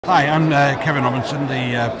Hi, I'm Kevin Robinson,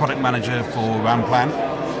 the product manager for Ranplan.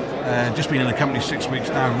 Just been in the company 6 weeks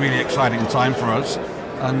now, really exciting time for us,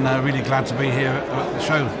 and really glad to be here at the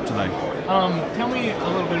show today. Tell me a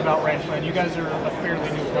little bit about Ranplan. You guys are a fairly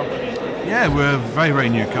new company. Yeah, we're a very, very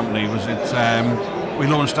new company. We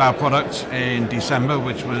launched our product in December,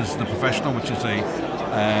 which was the Professional, which is a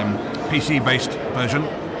PC-based version,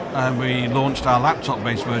 and we launched our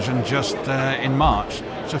laptop-based version just in March.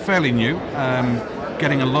 So fairly new.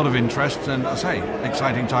 Getting a lot of interest, and I say,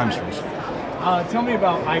 exciting times for us. Tell me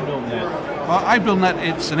about iBuildNet. Well, iBuildNet,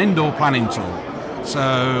 it's an indoor planning tool.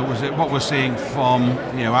 So what we're seeing from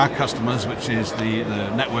our customers, which is the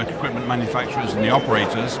network equipment manufacturers and the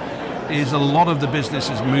operators, is a lot of the business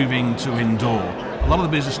is moving to indoor. A lot of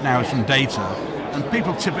the business now is from data, and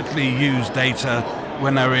people typically use data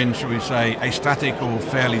when they're in, should we say, a static or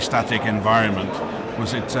fairly static environment.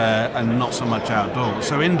 And not so much outdoor.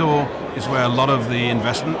 So indoor is where a lot of the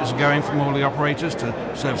investment is going from all the operators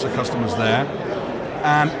to service the customers there.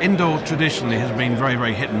 And indoor traditionally has been very,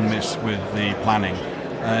 very hit and miss with the planning.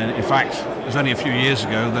 In fact, it was only a few years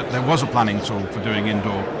ago that there was a planning tool for doing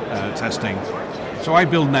indoor testing. So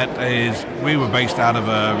iBuildNet we were based out of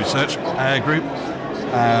a research group.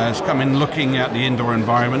 It's come in looking at the indoor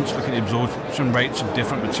environments, looking at the absorption rates of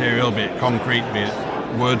different material, be it concrete, be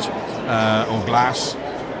it wood, or glass,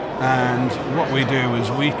 and what we do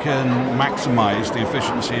is we can maximize the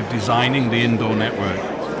efficiency of designing the indoor network.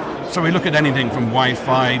 So we look at anything from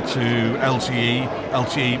Wi-Fi to LTE.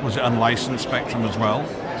 LTE was unlicensed spectrum as well.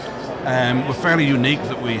 We're fairly unique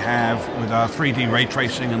that we have with our 3D ray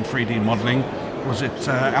tracing and 3D modeling,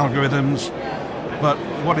 algorithms. But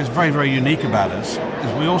what is very, very unique about us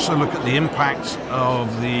is we also look at the impact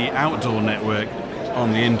of the outdoor network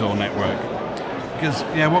on the indoor network. Because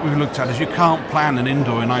what we've looked at is you can't plan an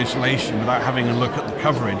indoor in isolation without having a look at the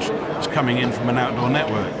coverage that's coming in from an outdoor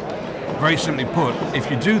network. Very simply put,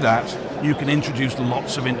 if you do that, you can introduce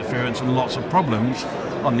lots of interference and lots of problems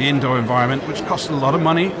on the indoor environment, which costs a lot of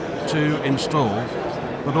money to install.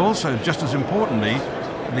 But also, just as importantly,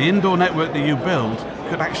 the indoor network that you build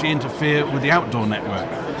could actually interfere with the outdoor network.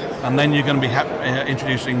 And then you're going to be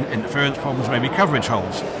introducing interference problems, maybe coverage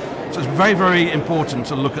holes. So it's very, very important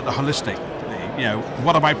to look at the holistic.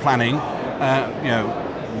 What am I planning?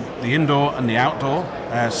 The indoor and the outdoor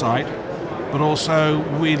side, but also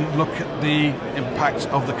we look at the impact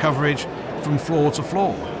of the coverage from floor to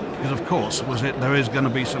floor, because of course there is going to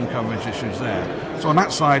be some coverage issues there. So on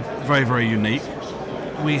that side, very, very unique.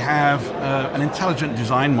 We have an intelligent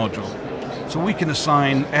design module, so we can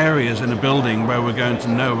assign areas in a building where we're going to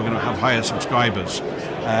know we're going to have higher subscribers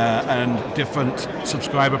and different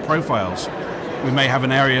subscriber profiles. We may have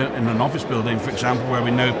an area in an office building, for example, where we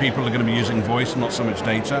know people are going to be using voice, not so much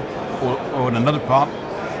data, or in another part,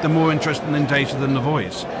 they're more interested in data than the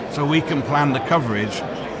voice. So we can plan the coverage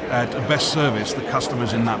to best service the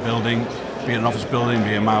customers in that building, be it an office building, be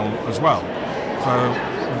it a mall as well.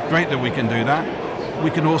 So great that we can do that. We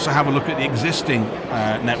can also have a look at the existing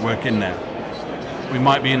network in there. We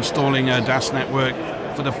might be installing a DAS network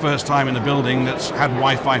for the first time in a building that's had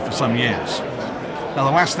Wi-Fi for some years. Now,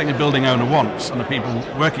 the last thing a building owner wants, and the people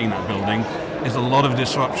working in that building, is a lot of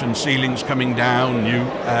disruption, ceilings coming down, new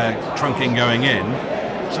trunking going in.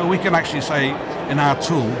 So we can actually say in our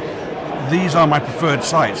tool, these are my preferred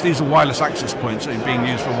sites. These are wireless access points that are being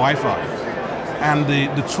used for Wi-Fi. And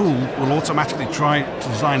the tool will automatically try to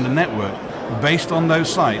design the network based on those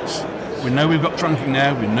sites. We know we've got trunking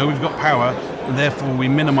there, we know we've got power, and therefore we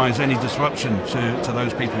minimize any disruption to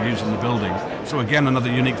those people using the building. So again, another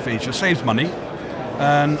unique feature, saves money,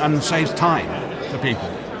 and saves time for people.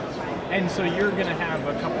 And so you're going to have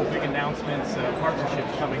a couple big announcements,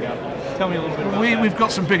 partnerships coming up. Tell me a little bit about that. We've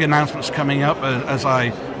got some big announcements coming up, as I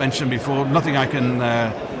mentioned before. Nothing I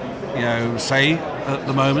can say at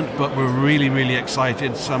the moment, but we're really, really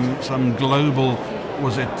excited. Some global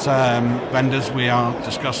vendors we are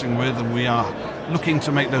discussing with, and we are looking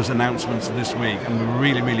to make those announcements this week, and we're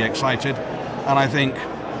really, really excited. And I think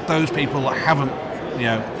those people that haven't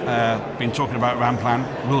been talking about Ranplan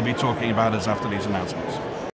will be talking about us after these announcements.